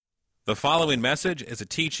The following message is a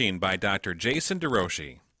teaching by Dr. Jason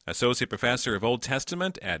DeRouchie, Associate Professor of Old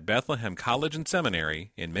Testament at Bethlehem College and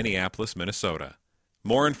Seminary in Minneapolis, Minnesota.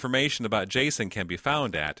 More information about Jason can be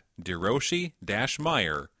found at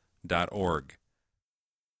derouchie-meyer.org.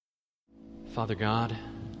 Father God,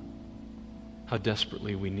 how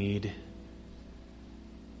desperately we need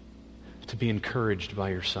to be encouraged by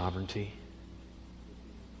your sovereignty.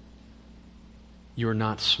 You are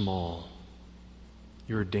not small.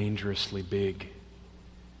 You are dangerously big.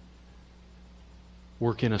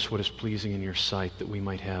 Work in us what is pleasing in your sight, that we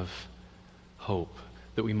might have hope,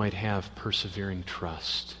 that we might have persevering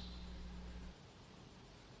trust.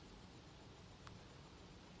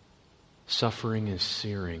 Suffering is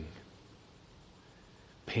searing.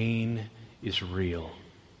 Pain is real.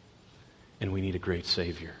 And we need a great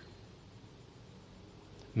Savior.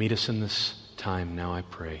 Meet us in this time now, I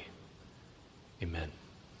pray. Amen.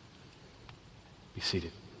 Be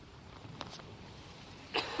seated.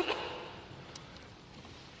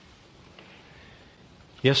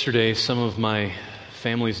 Yesterday, some of my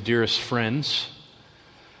family's dearest friends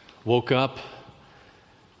woke up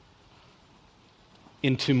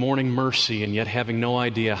into morning mercy and yet having no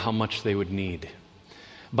idea how much they would need.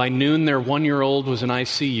 By noon, their 1-year-old was in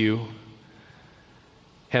ICU,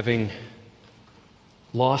 having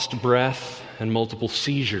lost breath and multiple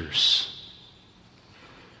seizures.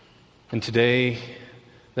 And today,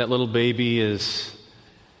 that little baby is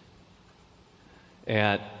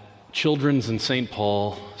at Children's in St.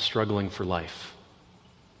 Paul, struggling for life.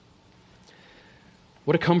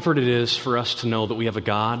 What a comfort it is for us to know that we have a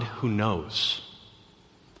God who knows,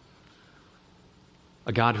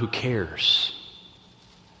 a God who cares,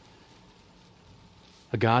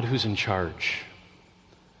 a God who's in charge,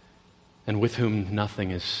 and with whom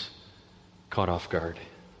nothing is caught off guard.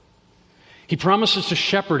 He promises to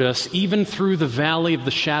shepherd us even through the valley of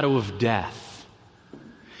the shadow of death.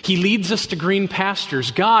 He leads us to green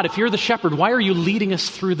pastures. God, if you're the shepherd, why are you leading us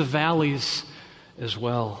through the valleys as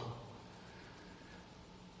well?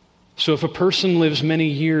 So if a person lives many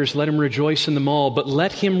years, let him rejoice in them all, but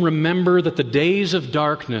let him remember that the days of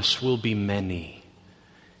darkness will be many.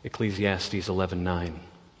 Ecclesiastes 11:9.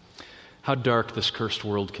 How dark this cursed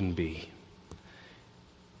world can be.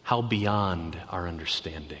 How beyond our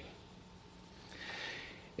understanding.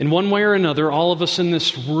 In one way or another, all of us in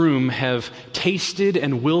this room have tasted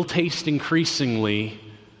and will taste increasingly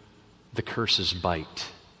the curse's bite.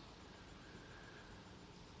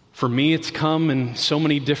 For me, it's come in so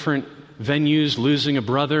many different venues: losing a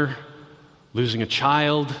brother, losing a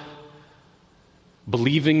child,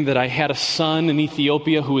 believing that I had a son in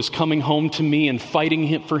Ethiopia who was coming home to me and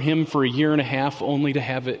fighting for him for 1.5 years only to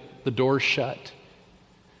have the door shut.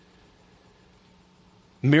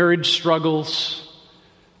 Marriage struggles,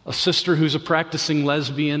 a sister who's a practicing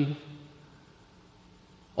lesbian,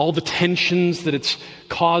 all the tensions that it's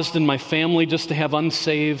caused in my family just to have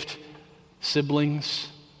unsaved siblings.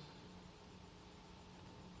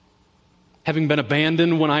 Having been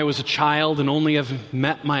abandoned when I was a child and only have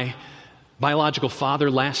met my biological father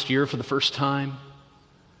last year for the first time.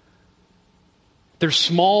 There's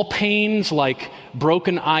small pains like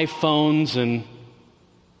broken iPhones and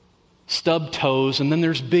stubbed toes, and then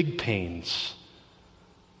there's big pains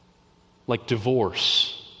like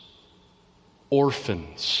divorce,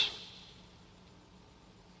 orphans,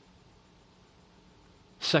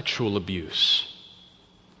 sexual abuse,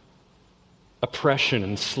 oppression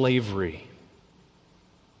and slavery,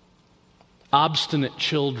 obstinate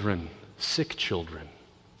children, sick children,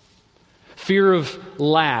 fear of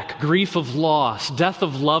lack, grief of loss, death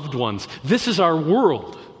of loved ones. This is our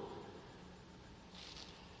world.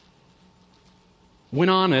 When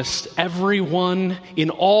honest, everyone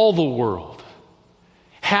in all the world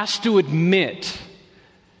has to admit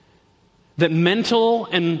that mental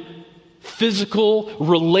and physical,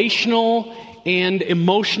 relational, and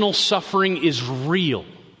emotional suffering is real.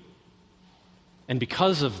 And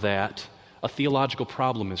because of that, a theological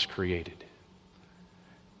problem is created.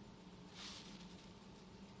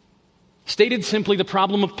 Stated simply, the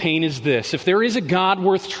problem of pain is this: if there is a God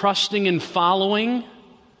worth trusting and following,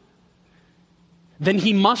 then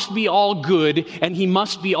he must be all good and he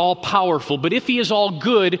must be all powerful. But if he is all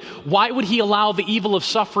good, why would he allow the evil of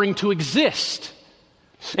suffering to exist?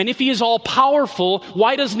 And if he is all powerful,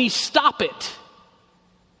 why doesn't he stop it?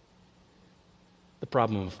 The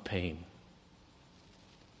problem of pain.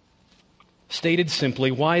 Stated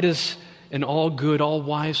simply, why does an all good, all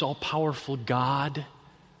wise, all powerful God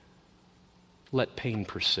let pain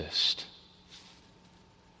persist?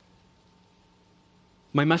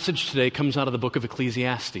 My message today comes out of the book of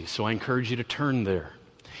Ecclesiastes, so I encourage you to turn there.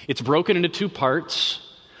 It's broken into 2 parts.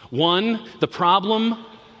 One, the problem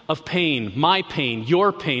of pain, my pain,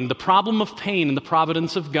 your pain, the problem of pain and the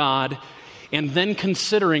providence of God, and then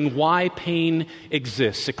considering why pain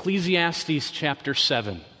exists. Ecclesiastes chapter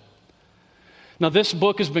 7. Now, this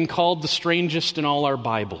book has been called the strangest in all our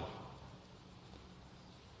Bible.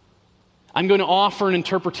 I'm going to offer an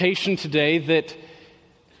interpretation today that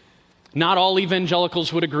not all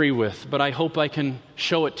evangelicals would agree with, but I hope I can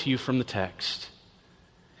show it to you from the text.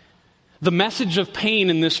 The message of pain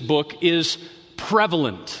in this book is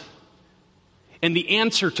prevalent, and the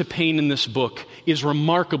answer to pain in this book is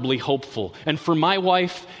remarkably hopeful. And for my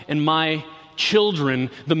wife and my children,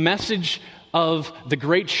 the message of the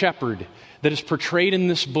great shepherd that is portrayed in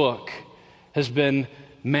this book has been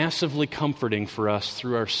massively comforting for us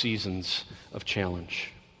through our seasons of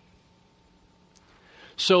challenge.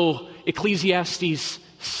 So, Ecclesiastes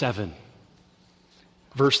 7,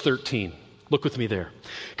 verse 13. Look with me there.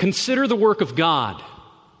 Consider the work of God.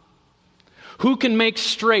 Who can make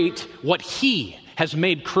straight what He has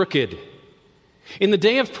made crooked? In the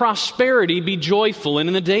day of prosperity, be joyful, and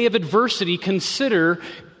in the day of adversity, consider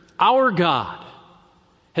our God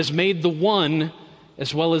has made the one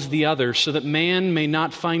as well as the other, so that man may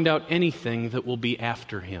not find out anything that will be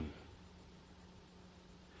after him.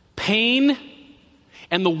 Pain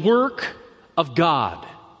and the work of God.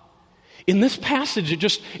 In this passage,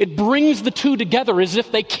 it brings the two together as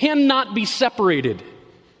if they cannot be separated.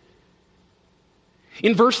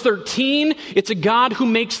 In verse 13, it's a God who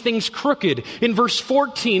makes things crooked. In verse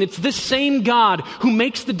 14, it's this same God who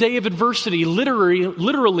makes the day of adversity,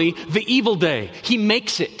 literally the evil day. He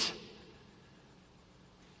makes it.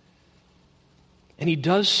 And He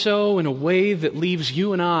does so in a way that leaves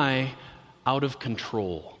you and I out of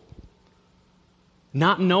control,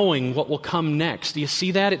 not knowing what will come next. Do you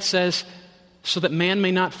see that? It says, so that man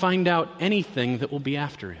may not find out anything that will be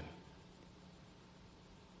after him.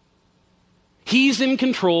 He's in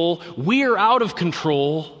control, we're out of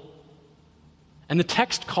control, and the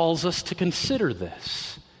text calls us to consider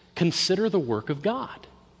this. Consider the work of God.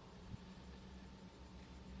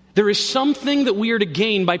 There is something that we are to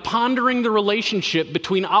gain by pondering the relationship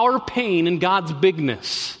between our pain and God's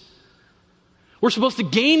bigness. We're supposed to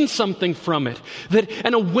gain something from it. That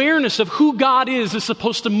an awareness of who God is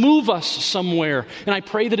supposed to move us somewhere. And I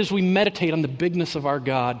pray that as we meditate on the bigness of our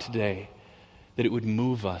God today, that it would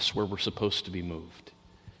move us where we're supposed to be moved.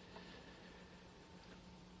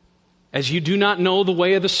 As you do not know the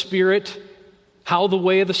way of the Spirit,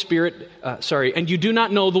 and you do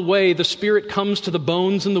not know the way the Spirit comes to the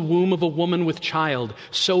bones in the womb of a woman with child,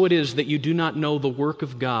 so it is that you do not know the work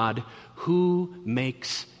of God, who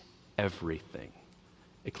makes everything.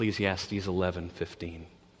 Ecclesiastes 11:15.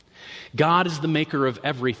 God is the maker of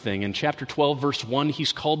everything. In chapter 12, verse 1,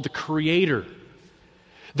 He's called the Creator.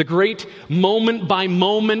 The great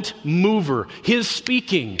moment-by-moment mover. His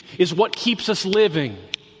speaking is what keeps us living.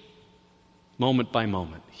 Moment by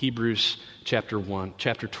moment. Hebrews chapter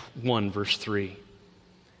 1, verse 3.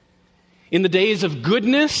 In the days of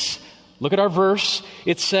goodness, look at our verse,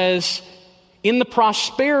 it says, in the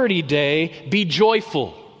prosperity day, be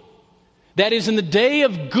joyful. That is, in the day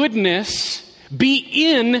of goodness,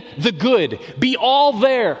 be in the good. Be all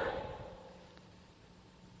there.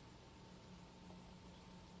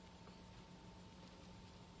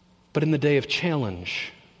 But in the day of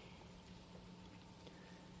challenge,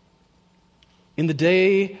 in the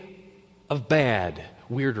day of bad,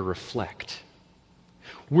 we're to reflect.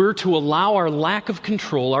 We're to allow our lack of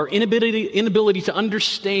control, our inability to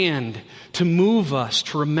understand, to move us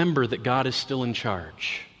to remember that God is still in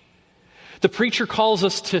charge. The preacher calls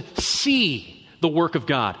us to see the work of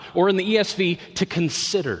God, or in the ESV, to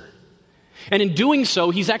consider. And in doing so,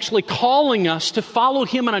 he's actually calling us to follow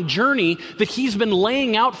him on a journey that he's been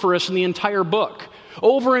laying out for us in the entire book.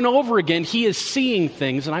 Over and over again, he is seeing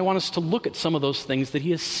things, and I want us to look at some of those things that he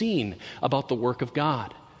has seen about the work of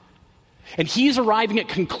God. And he's arriving at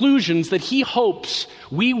conclusions that he hopes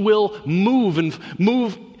we will move and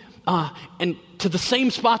to the same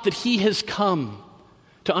spot that he has come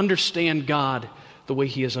to understand God the way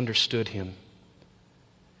he has understood him.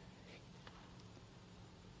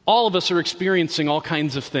 All of us are experiencing all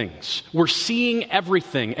kinds of things. We're seeing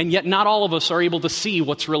everything, and yet not all of us are able to see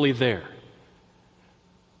what's really there.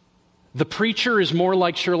 The preacher is more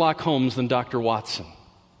like Sherlock Holmes than Dr. Watson.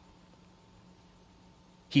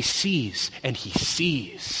 He sees and he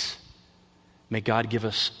sees. May God give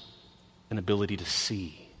us an ability to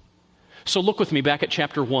see. So look with me back at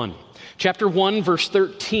chapter 1. Chapter 1, verse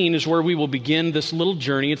 13 is where we will begin this little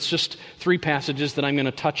journey. It's just 3 passages that I'm going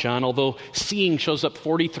to touch on, although seeing shows up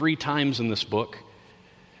 43 times in this book.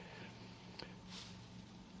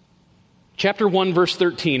 Chapter 1, verse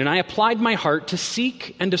 13, "And I applied my heart to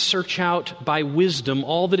seek and to search out by wisdom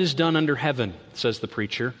all that is done under heaven," says the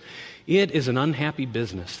preacher. It is an unhappy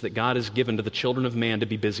business that God has given to the children of man to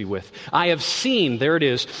be busy with. I have seen, there it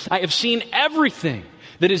is, I have seen everything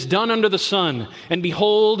that is done under the sun, and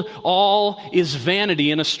behold, all is vanity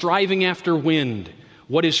and a striving after wind.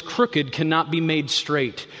 What is crooked cannot be made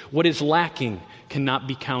straight. What is lacking cannot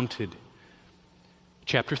be counted.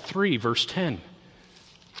 Chapter 3, verse 10.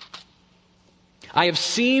 I have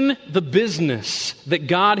seen the business that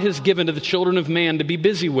God has given to the children of man to be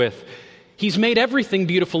busy with. He's made everything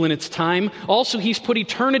beautiful in its time. Also, He's put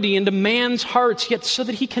eternity into man's hearts, yet so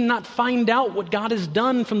that he cannot find out what God has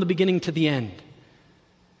done from the beginning to the end.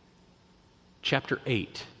 Chapter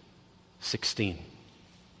 8, 16.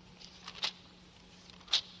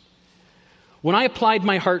 When I applied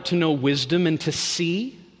my heart to know wisdom and to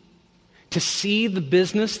see the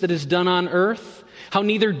business that is done on earth, how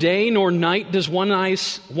neither day nor night does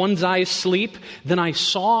one's eyes sleep, then I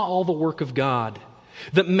saw all the work of God,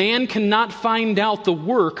 that man cannot find out the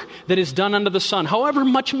work that is done under the sun. However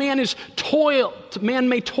much man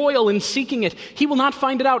may toil in seeking it, he will not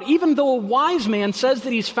find it out. Even though a wise man says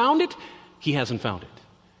that he's found it, he hasn't found it.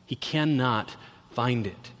 He cannot find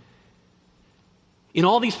it. In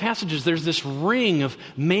all these passages, there's this ring of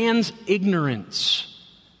man's ignorance.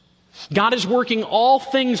 God is working all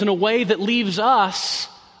things in a way that leaves us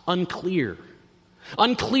unclear.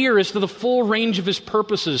 Unclear as to the full range of His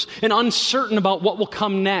purposes and uncertain about what will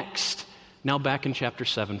come next. Now back in chapter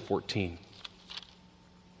 7, 14.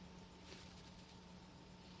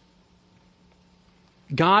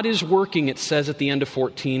 God is working, it says at the end of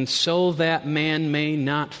 14, so that man may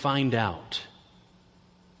not find out.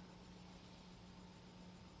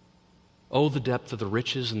 Oh, the depth of the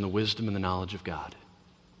riches and the wisdom and the knowledge of God.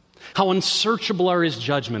 How unsearchable are His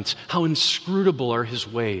judgments, how inscrutable are His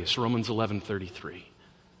ways, Romans 11:33.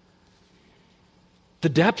 The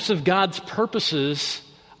depths of God's purposes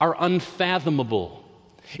are unfathomable.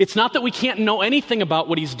 It's not that we can't know anything about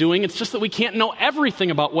what He's doing, it's just that we can't know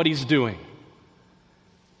everything about what He's doing.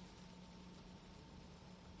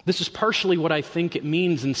 This is partially what I think it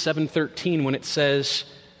means in 7:13 when it says,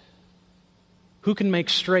 "Who can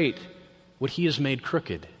make straight what He has made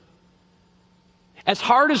crooked?" As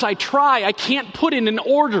hard as I try, I can't put it in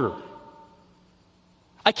order.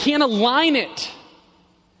 I can't align it.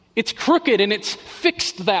 It's crooked and it's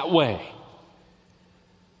fixed that way.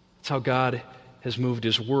 That's how God has moved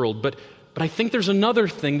His world. But I think there's another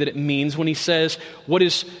thing that it means when He says, "What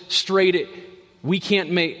is straight? We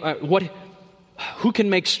can't make Who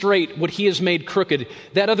can make straight what He has made crooked?"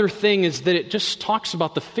 That other thing is that it just talks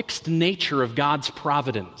about the fixed nature of God's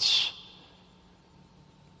providence.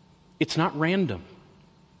 It's not random.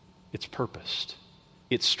 It's purposed.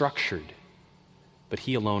 It's structured. But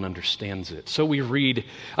He alone understands it. So we read,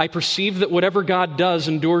 "I perceive that whatever God does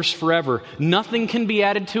endures forever. Nothing can be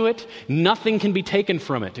added to it. Nothing can be taken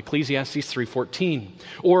from it." Ecclesiastes 3:14.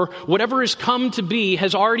 Or, "Whatever has come to be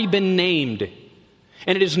has already been named.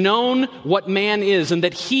 And it is known what man is, and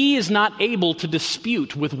that he is not able to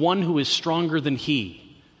dispute with one who is stronger than he."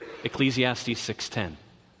 Ecclesiastes 6:10.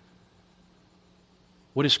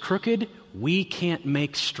 What is crooked, we can't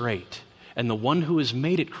make straight. And the one who has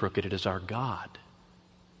made it crooked, it is our God.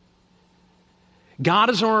 God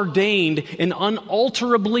has ordained an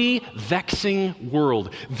unalterably vexing world.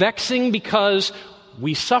 Vexing because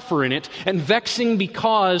we suffer in it, and vexing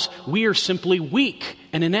because we are simply weak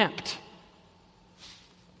and inept.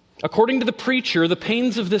 According to the preacher, the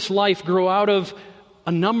pains of this life grow out of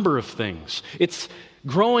a number of things.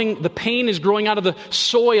 The pain is growing out of the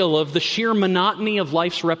soil of the sheer monotony of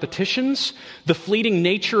life's repetitions, the fleeting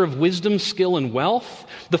nature of wisdom, skill, and wealth,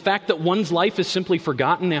 the fact that one's life is simply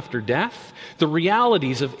forgotten after death, the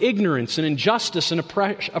realities of ignorance and injustice and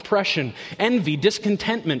oppression, envy,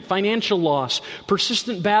 discontentment, financial loss,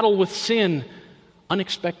 persistent battle with sin,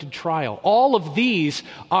 unexpected trial. All of these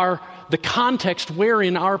are the context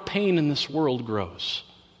wherein our pain in this world grows.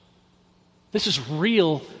 This is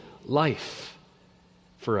real life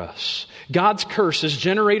for us. God's curse has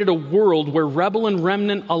generated a world where rebel and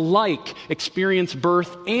remnant alike experience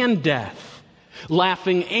birth and death,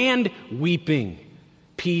 laughing and weeping,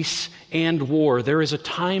 peace and war. There is a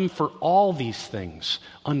time for all these things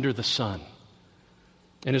under the sun.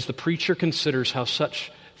 And as the preacher considers how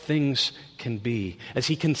such things can be, as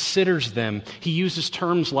he considers them, he uses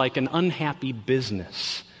terms like an unhappy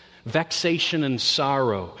business, vexation and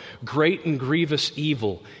sorrow, great and grievous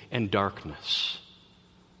evil, and darkness.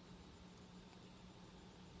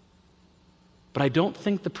 But I don't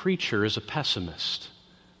think the preacher is a pessimist.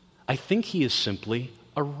 I think he is simply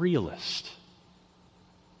a realist.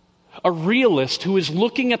 A realist who is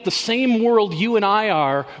looking at the same world you and I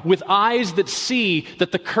are with eyes that see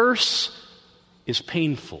that the curse is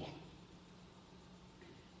painful.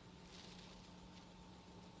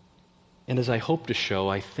 And as I hope to show,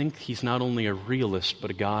 I think he's not only a realist, but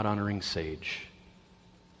a God-honoring sage.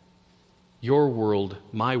 Your world,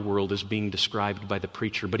 my world, is being described by the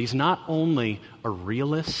preacher, but he's not only a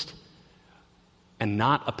realist and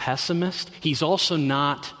not a pessimist, he's also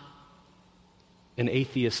not an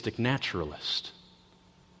atheistic naturalist.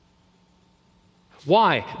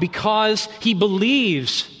 Why? Because he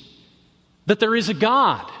believes that there is a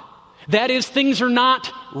God. That is, things are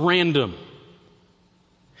not random.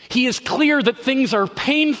 He is clear that things are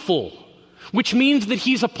painful, which means that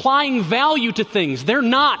he's applying value to things. They're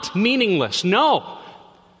not meaningless. No,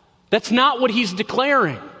 that's not what he's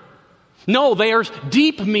declaring. No, they are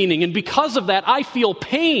deep meaning, and because of that, I feel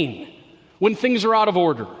pain when things are out of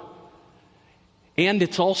order. And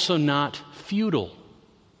it's also not futile.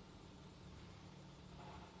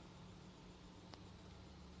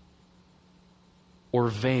 Or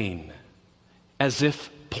vain, as if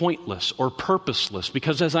pointless or purposeless,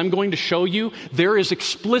 because as I'm going to show you, there is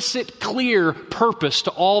explicit, clear purpose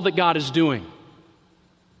to all that God is doing.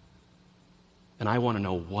 And I want to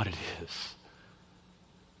know what it is,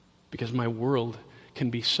 because my world can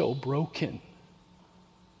be so broken.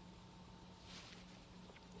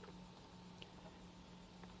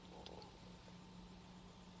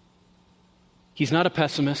 He's not a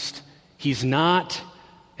pessimist, he's not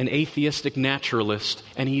an atheistic naturalist,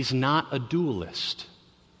 and he's not a dualist.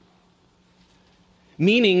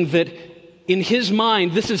 Meaning that in his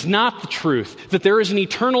mind, this is not the truth, that there is an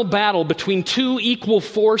eternal battle between two equal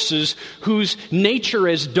forces whose nature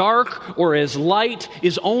as dark or as light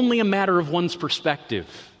is only a matter of one's perspective.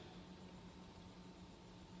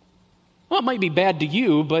 Well, it might be bad to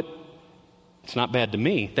you, but it's not bad to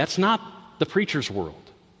me. That's not the preacher's world.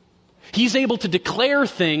 He's able to declare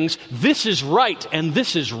things, this is right and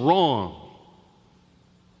this is wrong.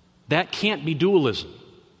 That can't be dualism.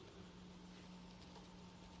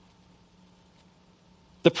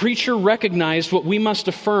 The preacher recognized what we must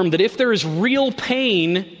affirm, that if there is real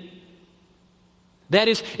pain, that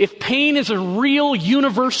is, if pain is a real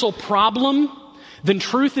universal problem, then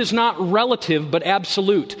truth is not relative but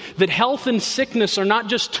absolute. That health and sickness are not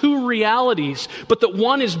just two realities, but that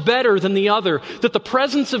one is better than the other. That the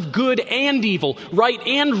presence of good and evil, right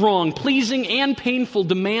and wrong, pleasing and painful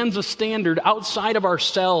demands a standard outside of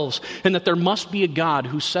ourselves, and that there must be a God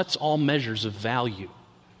who sets all measures of value.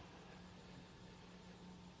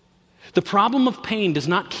 The problem of pain does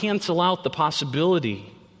not cancel out the possibility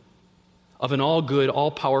of an all-good,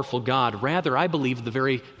 all-powerful God. Rather, I believe the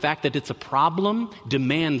very fact that it's a problem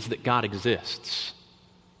demands that God exists.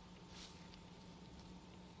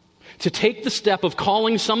 To take the step of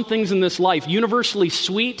calling some things in this life universally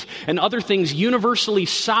sweet and other things universally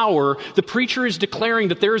sour, the preacher is declaring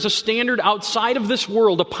that there is a standard outside of this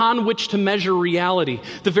world upon which to measure reality.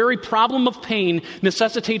 The very problem of pain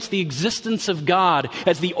necessitates the existence of God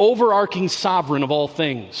as the overarching sovereign of all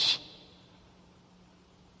things.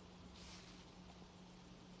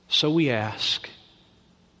 So we ask,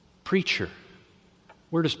 preacher,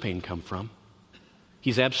 where does pain come from?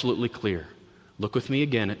 He's absolutely clear. Look with me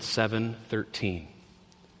again at 7:13.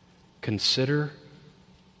 Consider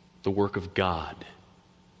the work of God,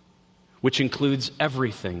 which includes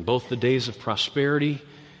everything, both the days of prosperity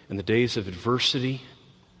and the days of adversity.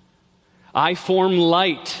 I form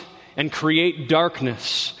light and create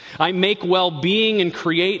darkness. I make well-being and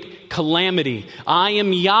create calamity. I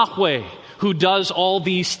am Yahweh, who does all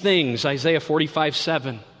these things, Isaiah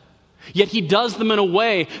 45:7. Yet he does them in a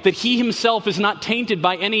way that he himself is not tainted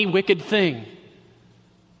by any wicked thing.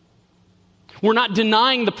 We're not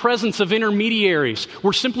denying the presence of intermediaries.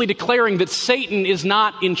 We're simply declaring that Satan is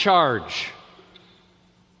not in charge.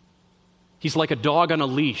 He's like a dog on a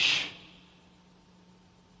leash.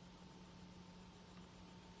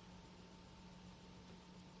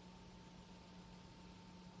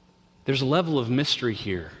 There's a level of mystery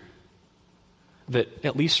here that,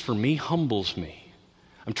 at least for me, humbles me.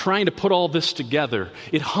 I'm trying to put all this together.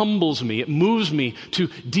 It humbles me. It moves me to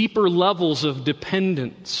deeper levels of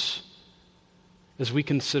dependence as we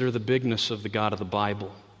consider the bigness of the God of the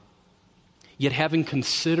Bible. Yet having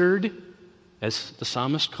considered, as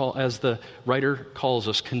the writer calls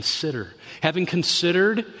us, consider. Having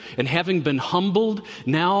considered and having been humbled,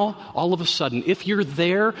 now, all of a sudden, if you're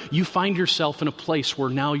there, you find yourself in a place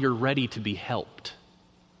where now you're ready to be helped.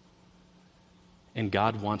 And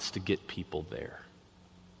God wants to get people there.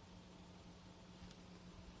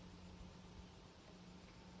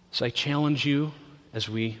 So I challenge you as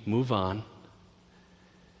we move on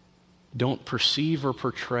don't perceive or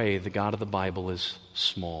portray the God of the Bible as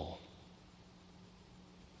small.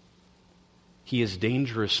 He is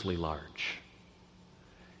dangerously large,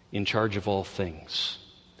 in charge of all things.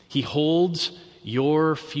 He holds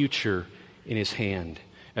your future in his hand.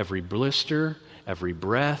 Every blister, every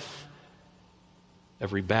breath,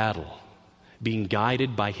 every battle, being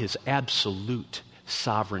guided by his absolute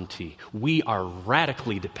sovereignty. We are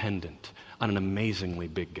radically dependent on an amazingly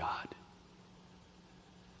big God.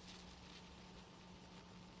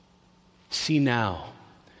 See now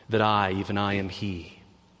that I, even I, am he,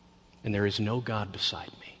 and there is no God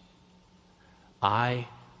beside me. I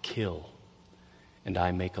kill, and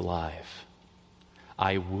I make alive.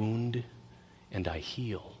 I wound, and I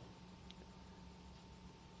heal.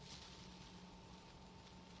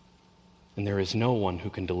 And there is no one who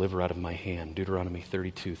can deliver out of my hand. Deuteronomy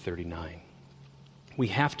 32:39. We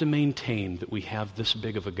have to maintain that we have this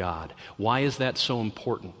big of a God. Why is that so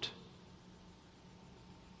important?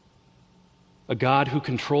 A God who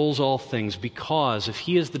controls all things, because if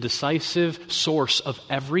he is the decisive source of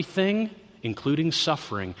everything, including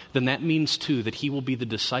suffering, then that means too that he will be the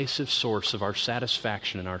decisive source of our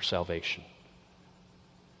satisfaction and our salvation.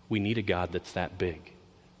 We need a God that's that big.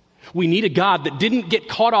 We need a God that didn't get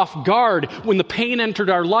caught off guard when the pain entered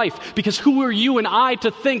our life, because who are you and I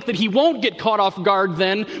to think that he won't get caught off guard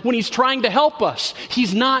then when he's trying to help us?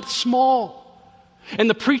 He's not small. And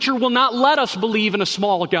the preacher will not let us believe in a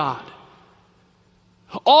small God.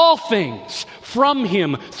 All things from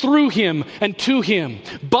him, through him, and to him.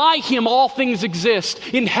 By him all things exist,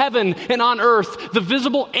 in heaven and on earth, the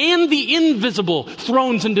visible and the invisible,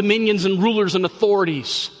 thrones and dominions and rulers and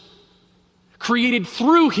authorities. Created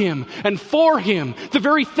through him and for him. The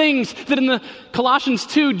very things that in the Colossians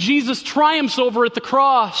 2, Jesus triumphs over at the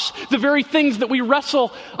cross. The very things that we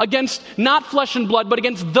wrestle against, not flesh and blood, but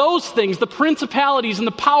against those things, the principalities and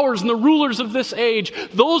the powers and the rulers of this age.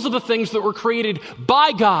 Those are the things that were created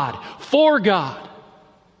by God, for God.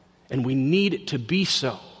 And we need it to be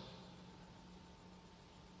so.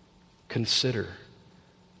 Consider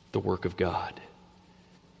the work of God.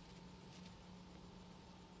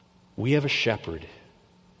 We have a shepherd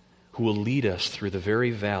who will lead us through the very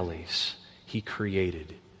valleys he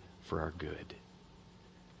created for our good.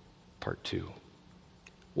 Part 2.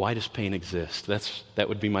 Why does pain exist? That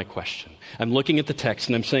would be my question. I'm looking at the text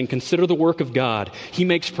and I'm saying, consider the work of God. He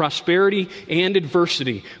makes prosperity and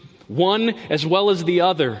adversity, one as well as the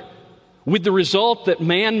other, with the result that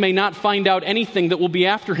man may not find out anything that will be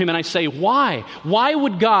after him. And I say, why? Why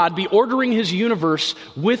would God be ordering his universe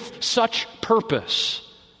with such purpose?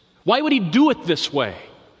 Why would he do it this way?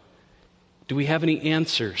 Do we have any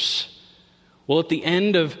answers? Well, at the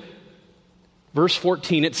end of verse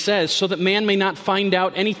 14, it says, so that man may not find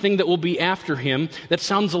out anything that will be after him. That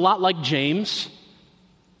sounds a lot like James.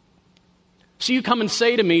 So you come and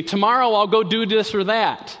say to me, tomorrow I'll go do this or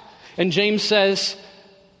that. And James says,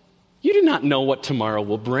 you do not know what tomorrow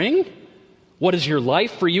will bring. What is your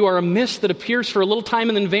life? For you are a mist that appears for a little time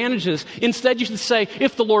and then vanishes. Instead, you should say,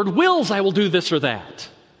 if the Lord wills, I will do this or that.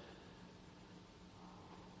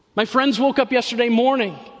 My friends woke up yesterday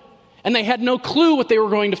morning, and they had no clue what they were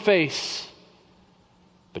going to face.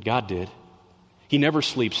 But God did. He never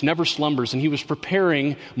sleeps, never slumbers, and he was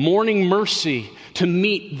preparing morning mercy to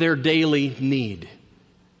meet their daily need.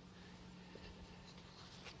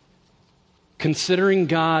 Considering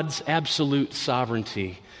God's absolute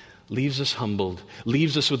sovereignty leaves us humbled,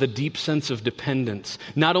 leaves us with a deep sense of dependence.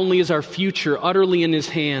 Not only is our future utterly in his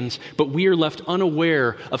hands, but we are left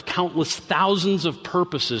unaware of countless thousands of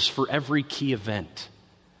purposes for every key event.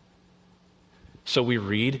 So we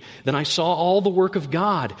read, then I saw all the work of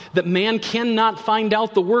God, that man cannot find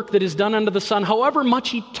out the work that is done under the sun. However much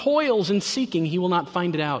he toils in seeking, he will not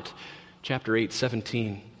find it out. Chapter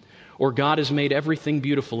 8:17. Or God has made everything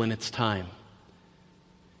beautiful in its time.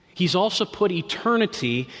 He's also put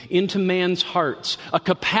eternity into man's hearts, a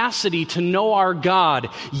capacity to know our God,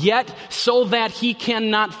 yet so that he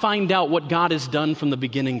cannot find out what God has done from the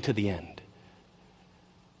beginning to the end.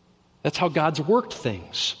 That's how God's worked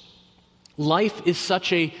things. Life is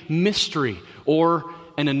such a mystery or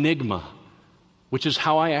an enigma, which is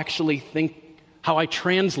how I actually think, how I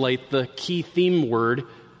translate the key theme word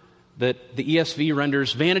that the ESV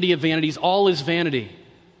renders, vanity of vanities, all is vanity.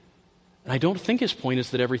 And I don't think his point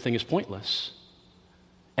is that everything is pointless.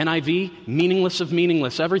 NIV, meaningless of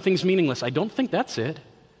meaningless. Everything's meaningless. I don't think that's it.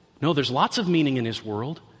 No, there's lots of meaning in his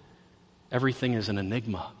world. Everything is an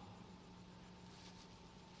enigma.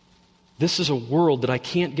 This is a world that I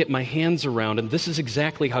can't get my hands around, and this is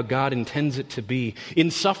exactly how God intends it to be.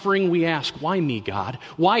 In suffering, we ask, why me, God?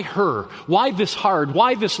 Why her? Why this hard?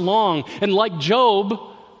 Why this long? And like Job,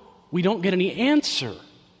 we don't get any answer.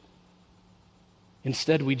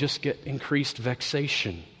 Instead, we just get increased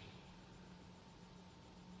vexation.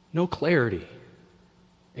 No clarity.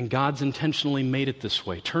 And God's intentionally made it this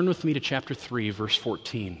way. Turn with me to chapter 3, verse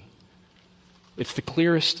 14. It's the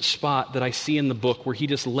clearest spot that I see in the book where he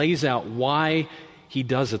just lays out why he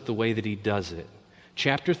does it the way that he does it.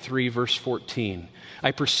 Chapter 3, verse 14.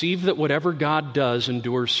 I perceive that whatever God does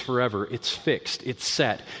endures forever. It's fixed. It's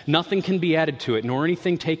set. Nothing can be added to it, nor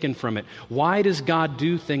anything taken from it. Why does God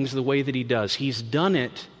do things the way that he does? He's done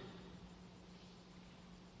it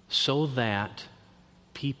so that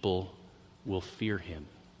people will fear him.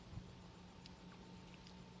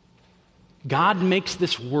 God makes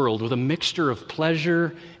this world with a mixture of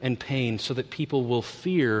pleasure and pain so that people will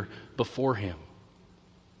fear before him.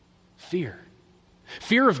 Fear.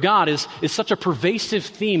 Fear of God is such a pervasive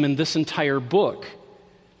theme in this entire book.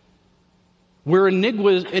 Where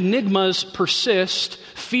enigmas persist,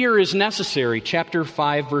 fear is necessary. Chapter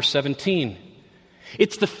 5, verse 17.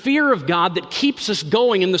 It's the fear of God that keeps us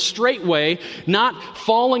going in the straight way, not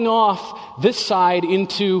falling off this side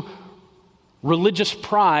into religious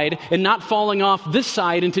pride and not falling off this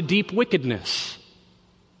side into deep wickedness.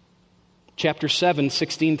 Chapter 7,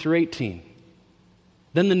 16 through 18.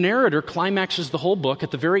 Then the narrator climaxes the whole book.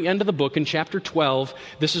 At the very end of the book, in chapter 12,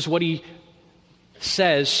 this is what he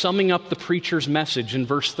says, summing up the preacher's message in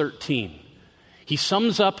verse 13. He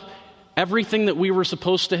sums up everything that we were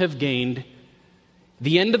supposed to have gained.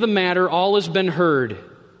 The end of the matter, all has been heard.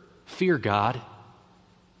 Fear God.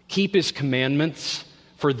 Keep his commandments,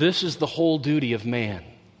 for this is the whole duty of man.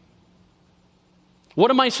 What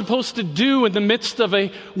am I supposed to do in the midst of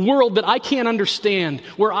a world that I can't understand,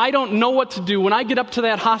 where I don't know what to do? When I get up to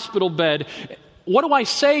that hospital bed, what do I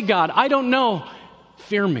say, God? I don't know.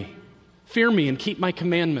 Fear me. Fear me and keep my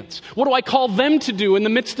commandments. What do I call them to do in the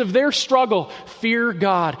midst of their struggle? Fear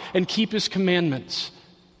God and keep his commandments.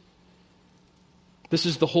 This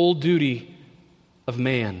is the whole duty of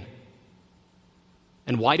man.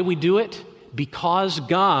 And why do we do it? Because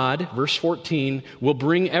God, verse 14, will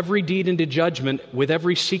bring every deed into judgment with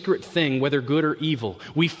every secret thing, whether good or evil.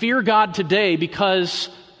 We fear God today because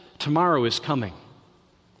tomorrow is coming.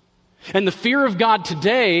 And the fear of God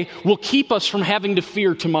today will keep us from having to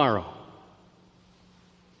fear tomorrow.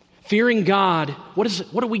 Fearing God,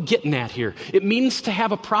 what are we getting at here? It means to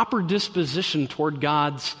have a proper disposition toward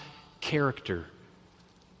God's character,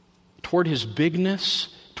 toward his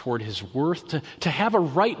bigness, toward his worth, to have a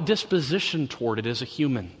right disposition toward it as a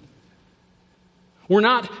human. We're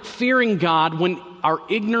not fearing God when our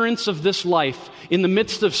ignorance of this life in the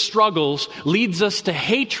midst of struggles leads us to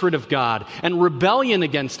hatred of God and rebellion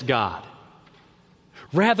against God.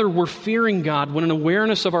 Rather, we're fearing God when an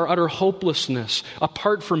awareness of our utter hopelessness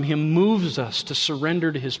apart from him moves us to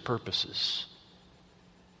surrender to his purposes,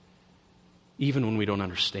 even when we don't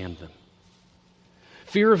understand them.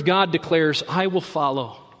 Fear of God declares, I will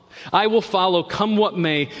follow. I will follow, come what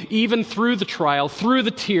may, even through the trial, through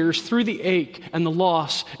the tears, through the ache and the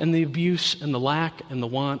loss and the abuse and the lack and the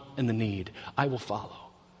want and the need. I will follow.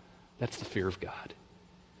 That's the fear of God.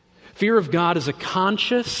 Fear of God is a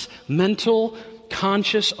conscious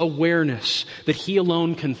awareness that he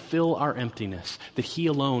alone can fill our emptiness, that he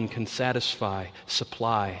alone can satisfy,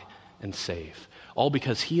 supply, and save. All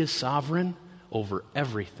because he is sovereign over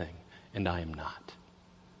everything, and I am not.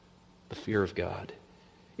 The fear of God.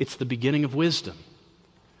 It's the beginning of wisdom.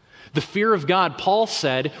 The fear of God, Paul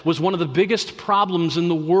said, was one of the biggest problems in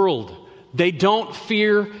the world. They don't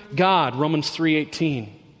fear God, Romans 3:18.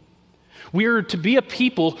 We are to be a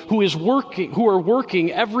people who are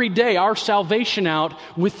working every day our salvation out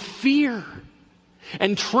with fear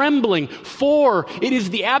and trembling, for it is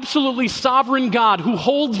the absolutely sovereign God who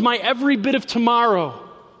holds my every bit of tomorrow,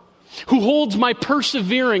 who holds my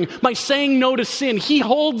persevering, my saying no to sin. He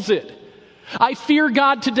holds it. I fear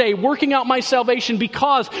God today, working out my salvation,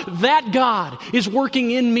 because that God is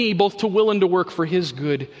working in me both to will and to work for his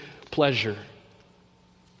good pleasure.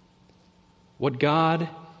 God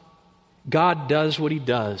does what he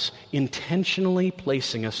does, intentionally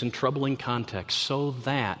placing us in troubling contexts so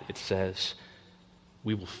that, it says,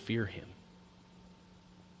 we will fear him.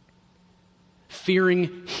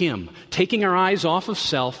 Fearing him, taking our eyes off of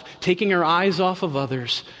self, taking our eyes off of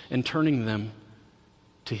others, and turning them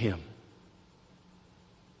to him.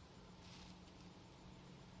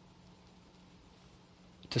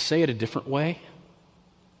 To say it a different way,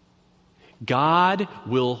 God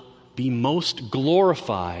will be most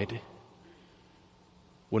glorified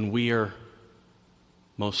when we are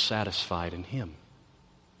most satisfied in him.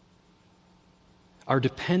 Our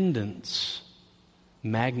dependence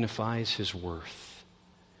magnifies his worth.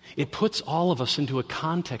 It puts all of us into a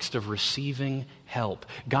context of receiving help.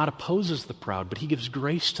 God opposes the proud, but he gives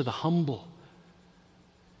grace to the humble.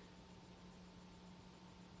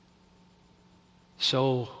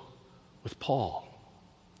 So, with Paul,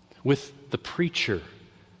 with the preacher,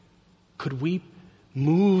 could we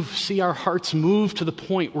see our hearts move to the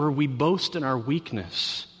point where we boast in our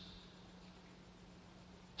weakness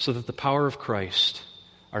so that the power of Christ,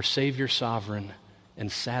 our Savior, Sovereign, and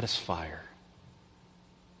Satisfier,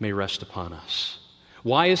 may rest upon us?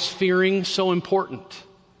 Why is fearing so important?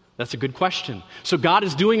 That's a good question. So God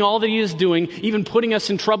is doing all that he is doing, even putting us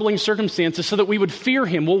in troubling circumstances so that we would fear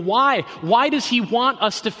him. Well, why? Why does he want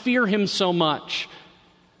us to fear him so much?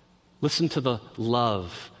 Listen to the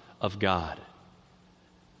love of God.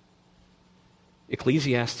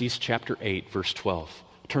 Ecclesiastes chapter 8, verse 12.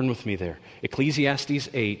 Turn with me there. Ecclesiastes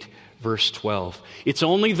 8, verse 12. It's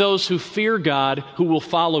only those who fear God who will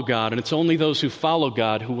follow God, and it's only those who follow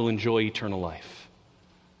God who will enjoy eternal life.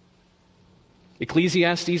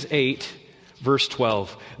 Ecclesiastes 8, verse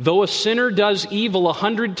 12. Though a sinner does evil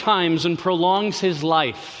 100 times and prolongs his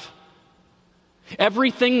life,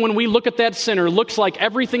 everything when we look at that sinner looks like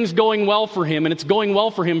everything's going well for him, and it's going well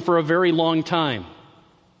for him for a very long time.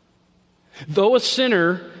 Though a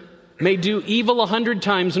sinner may do evil 100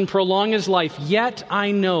 times and prolong his life, yet I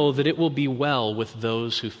know that it will be well with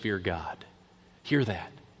those who fear God. Hear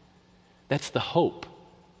that. That's the hope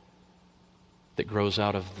that grows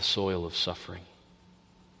out of the soil of suffering.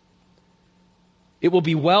 It will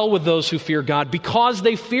be well with those who fear God because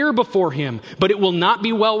they fear before him, but it will not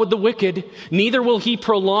be well with the wicked. Neither will he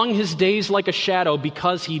prolong his days like a shadow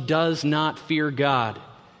because he does not fear God.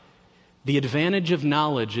 The advantage of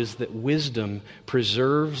knowledge is that wisdom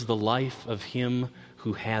preserves the life of him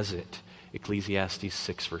who has it. Ecclesiastes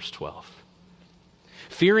 6, verse 12.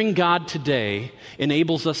 Fearing God today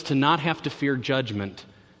enables us to not have to fear judgment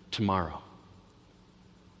tomorrow.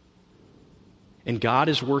 And God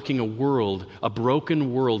is working a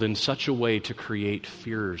broken world, in such a way to create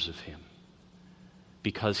fearers of him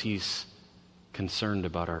because he's concerned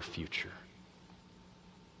about our future.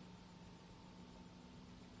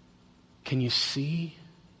 Can you see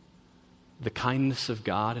the kindness of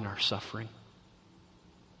God in our suffering?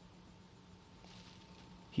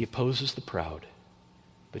 He opposes the proud,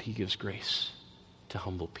 but he gives grace to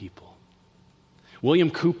humble people. William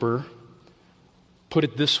Cooper put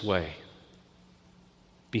it this way: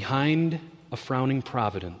 behind a frowning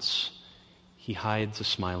providence, he hides a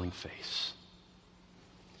smiling face.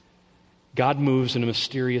 God moves in a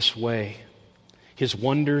mysterious way. His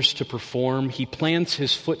wonders to perform, he plants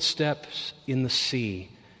his footsteps in the sea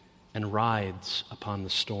and rides upon the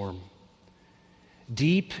storm.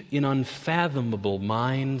 Deep in unfathomable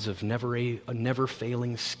minds of never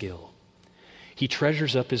failing skill, he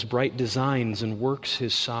treasures up his bright designs and works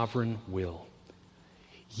his sovereign will.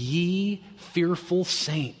 Ye fearful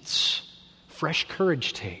saints, fresh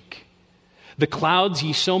courage take. The clouds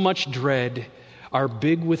ye so much dread are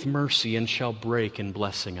big with mercy and shall break in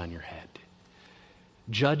blessing on your head.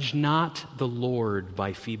 Judge not the Lord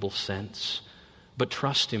by feeble sense, but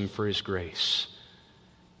trust him for his grace.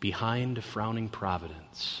 Behind a frowning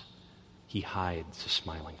providence, he hides a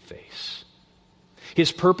smiling face.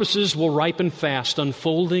 His purposes will ripen fast,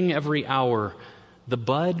 unfolding every hour. The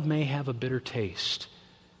bud may have a bitter taste,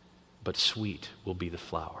 but sweet will be the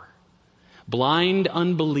flower. Blind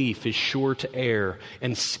unbelief is sure to err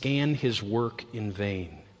and scan his work in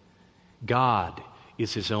vain. God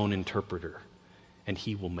is his own interpreter, and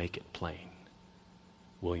he will make it plain.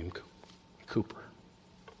 William Cooper.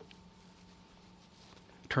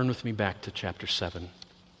 Turn with me back to chapter 7,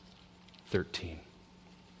 13.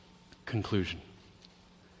 Conclusion.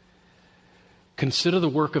 Consider the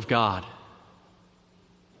work of God.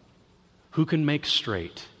 Who can make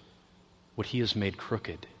straight what he has made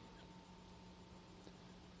crooked?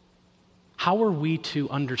 How are we to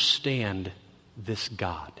understand this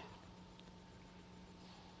God?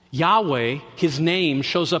 Yahweh, his name,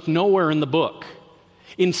 shows up nowhere in the book.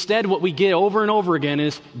 Instead, what we get over and over again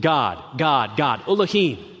is God, God, God,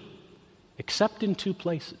 Elohim, except in 2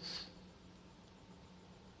 places.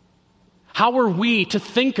 How are we to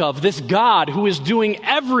think of this God who is doing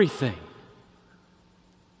everything?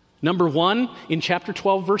 Number 1, in chapter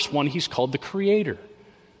 12, verse 1, he's called the Creator.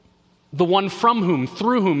 The one from whom,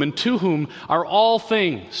 through whom, and to whom are all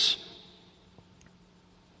things.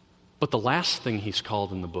 But the last thing he's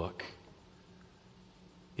called in the book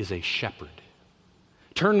is a shepherd.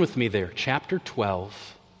 Turn with me there, chapter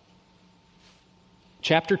 12.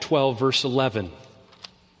 Chapter 12, verse 11.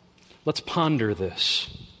 Let's ponder this.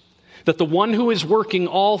 That the one who is working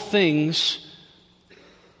all things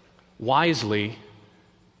wisely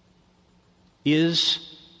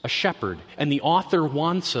is a shepherd, and the author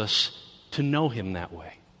wants us to know him that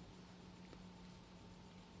way.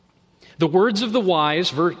 The words of the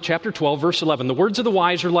wise, chapter 12, verse 11, the words of the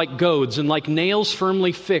wise are like goads, and like nails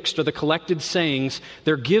firmly fixed are the collected sayings.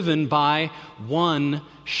 They're given by one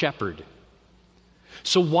shepherd.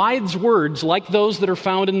 So wise words, like those that are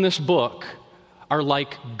found in this book, are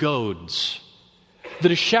like goads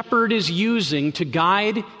that a shepherd is using to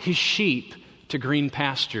guide his sheep to green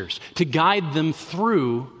pastures, to guide them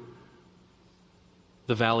through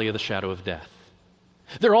the valley of the shadow of death.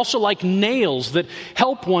 They're also like nails that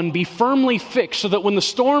help one be firmly fixed so that when the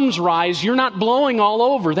storms rise, you're not blowing all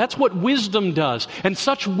over. That's what wisdom does. And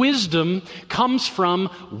such wisdom comes from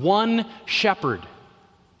one shepherd.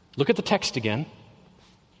 Look at the text again.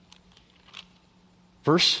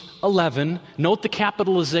 Verse 11, note the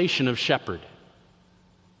capitalization of shepherd.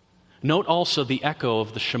 Note also the echo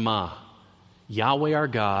of the Shema. Yahweh our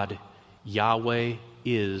God, Yahweh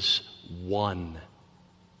is one.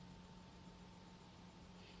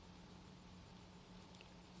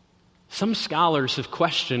 Some scholars have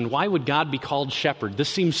questioned, why would God be called shepherd? This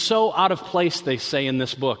seems so out of place, they say in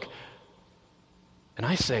this book. And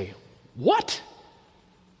I say, what?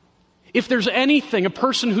 If there's anything, a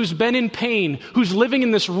person who's been in pain, who's living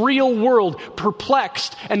in this real world,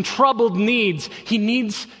 perplexed and troubled she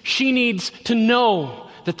needs to know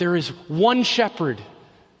that there is one shepherd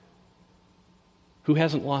who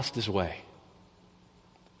hasn't lost his way.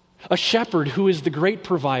 A shepherd who is the great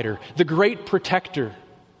provider, the great protector,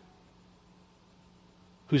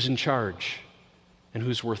 who's in charge and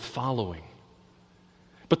who's worth following.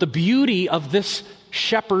 But the beauty of this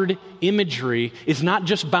shepherd imagery is not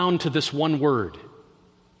just bound to this one word.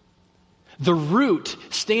 The root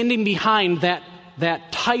standing behind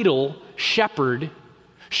that title, shepherd,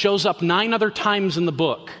 shows up 9 other times in the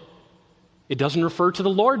book. It doesn't refer to the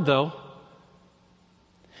Lord, though.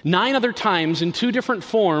 9 other times in 2 different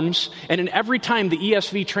forms, and in every time the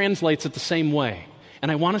ESV translates it the same way. And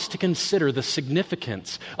I want us to consider the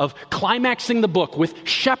significance of climaxing the book with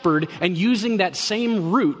shepherd and using that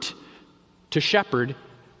same root to shepherd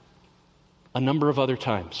a number of other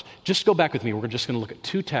times. Just go back with me. We're just going to look at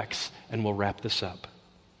 2 texts and we'll wrap this up.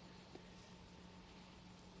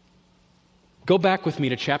 Go back with me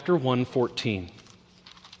to chapter 1:14.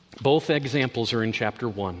 Both examples are in chapter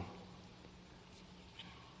 1.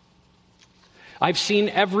 I've seen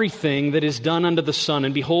everything that is done under the sun,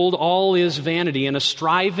 and behold, all is vanity and a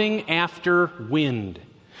striving after wind.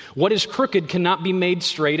 What is crooked cannot be made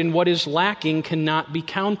straight, and what is lacking cannot be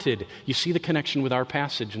counted. You see the connection with our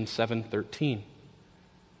passage in 7:13.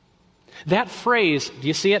 That phrase, do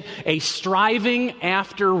you see it? A striving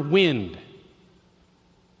after wind.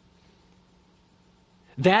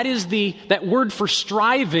 That word for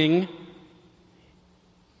striving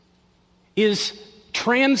is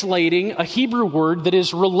translating a Hebrew word that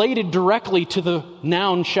is related directly to the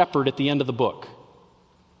noun shepherd at the end of the book.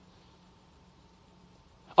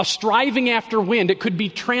 A striving after wind, it could be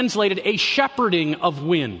translated a shepherding of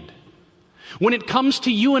wind. When it comes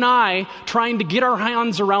to you and I trying to get our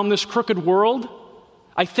hands around this crooked world,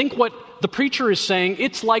 I think what the preacher is saying,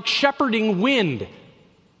 it's like shepherding wind.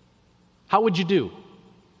 How would you do?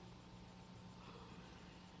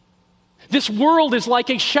 This world is like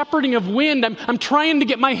a shepherding of wind. I'm trying to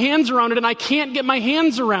get my hands around it, and I can't get my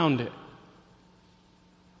hands around it.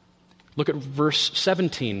 Look at verse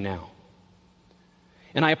 17 now.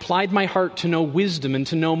 And I applied my heart to know wisdom and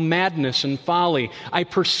to know madness and folly. I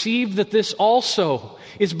perceived that this also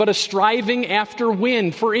is but a striving after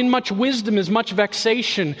wind. For in much wisdom is much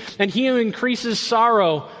vexation, and he who increases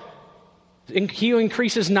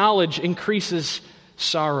knowledge increases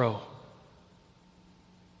sorrow.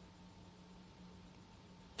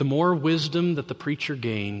 The more wisdom that the preacher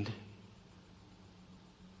gained,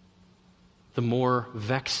 the more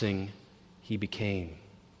vexing he became.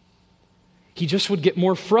 He just would get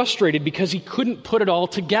more frustrated because he couldn't put it all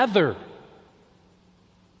together.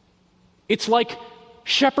 It's like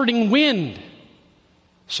shepherding wind.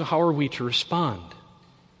 So how are we to respond?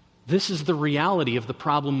 This is the reality of the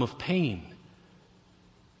problem of pain.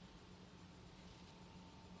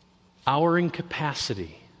 Our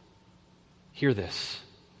incapacity, hear this,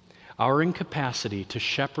 our incapacity to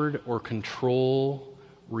shepherd or control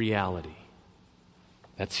reality,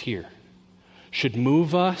 that's here, should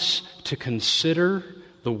move us to consider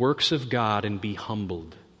the works of God and be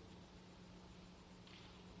humbled.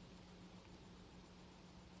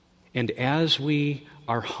 And as we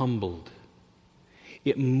are humbled,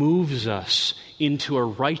 it moves us into a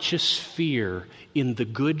righteous fear in the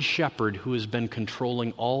good shepherd who has been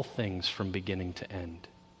controlling all things from beginning to end.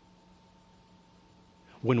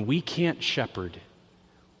 When we can't shepherd,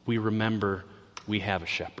 we remember we have a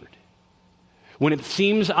shepherd. When it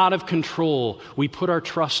seems out of control, we put our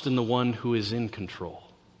trust in the one who is in control.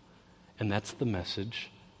 And that's the message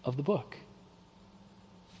of the book.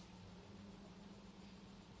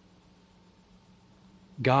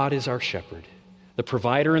 God is our shepherd, the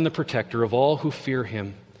provider and the protector of all who fear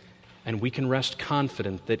him, and we can rest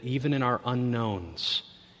confident that even in our unknowns,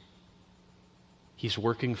 he's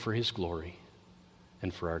working for his glory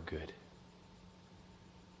and for our good.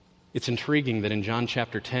 It's intriguing that in John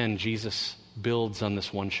chapter 10, Jesus builds on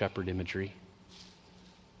this one shepherd imagery.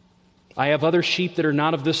 I have other sheep that are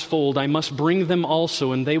not of this fold. I must bring them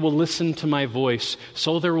also, and they will listen to my voice.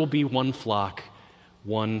 So there will be one flock,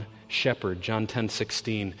 one shepherd. John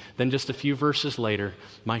 10:16. Then just a few verses later,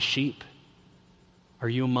 my sheep, are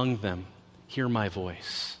you among them? Hear my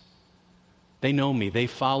voice. They know me. They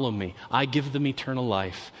follow me. I give them eternal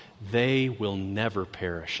life. They will never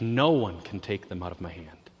perish. No one can take them out of my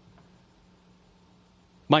hand.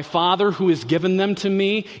 My Father who has given them to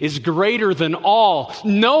me is greater than all.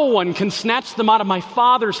 No one can snatch them out of my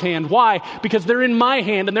Father's hand. Why? Because they're in my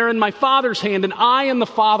hand and they're in my Father's hand, and I and the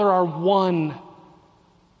Father are one.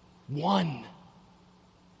 One.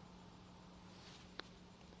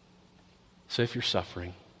 So if you're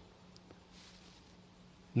suffering,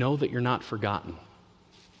 know that you're not forgotten.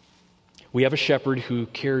 We have a shepherd who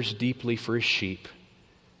cares deeply for his sheep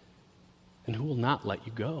and who will not let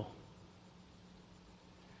you go.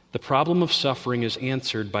 The problem of suffering is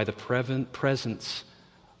answered by the presence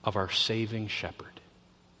of our saving shepherd.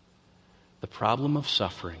 The problem of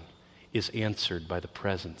suffering is answered by the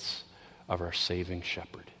presence of our saving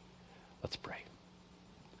shepherd. Let's pray.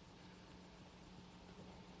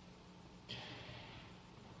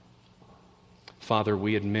 Father,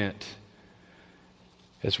 we admit,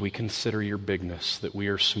 as we consider your bigness, that we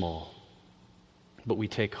are small. But we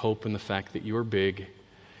take hope in the fact that you are big,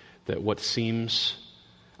 that what seems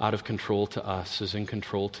out of control to us is in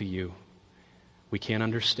control to you. We can't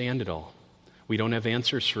understand it all. We don't have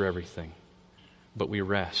answers for everything, but we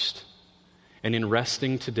rest. And in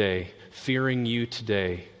resting today, fearing you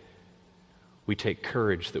today, we take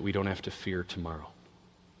courage that we don't have to fear tomorrow.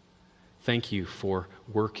 Thank you for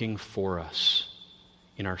working for us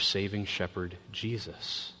in our saving shepherd,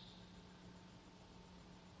 Jesus.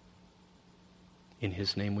 In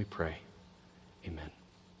his name we pray. Amen.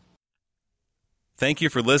 Thank you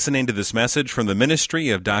for listening to this message from the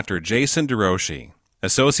ministry of Dr. Jason DeRouchie,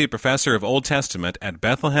 Associate Professor of Old Testament at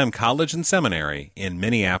Bethlehem College and Seminary in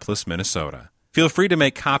Minneapolis, Minnesota. Feel free to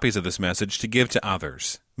make copies of this message to give to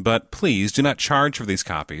others, but please do not charge for these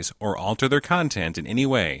copies or alter their content in any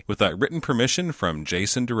way without written permission from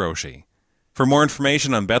Jason DeRouchie. For more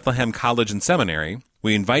information on Bethlehem College and Seminary,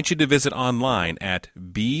 we invite you to visit online at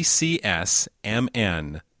bcsmn.org.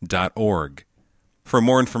 For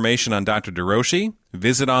more information on Dr. DeRouchie,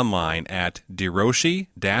 visit online at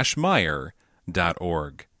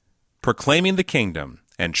derouchie-meyer.org. Proclaiming the kingdom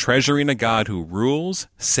and treasuring a God who rules,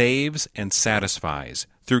 saves, and satisfies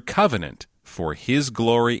through covenant for his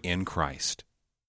glory in Christ.